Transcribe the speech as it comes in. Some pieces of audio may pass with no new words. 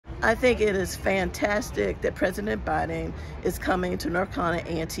I think it is fantastic that President Biden is coming to North Carolina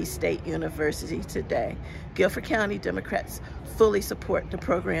A&T State University today. Guilford County Democrats fully support the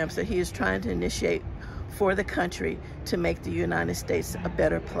programs that he is trying to initiate for the country to make the United States a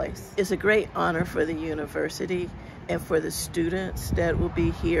better place. It's a great honor for the university and for the students that will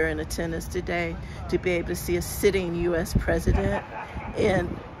be here in attendance today to be able to see a sitting U.S. president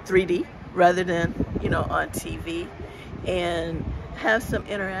in 3D rather than, on TV, and have some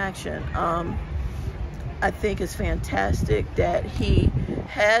interaction. I think it's fantastic that he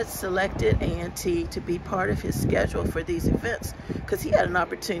has selected A&T to be part of his schedule for these events, because he had an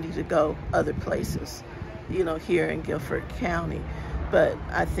opportunity to go other places, here in Guilford County. But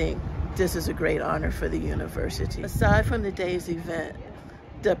I think this is a great honor for the university. Aside from the day's event,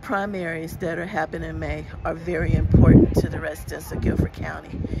 the primaries that are happening in May are very important to the residents of Guilford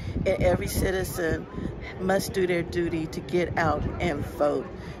County. And every citizen must do their duty to get out and vote.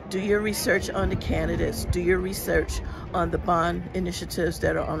 Do your research on the candidates, do your research on the bond initiatives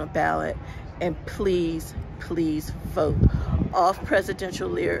that are on a ballot, and please, please vote. Off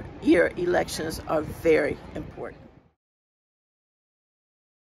presidential year elections are very important.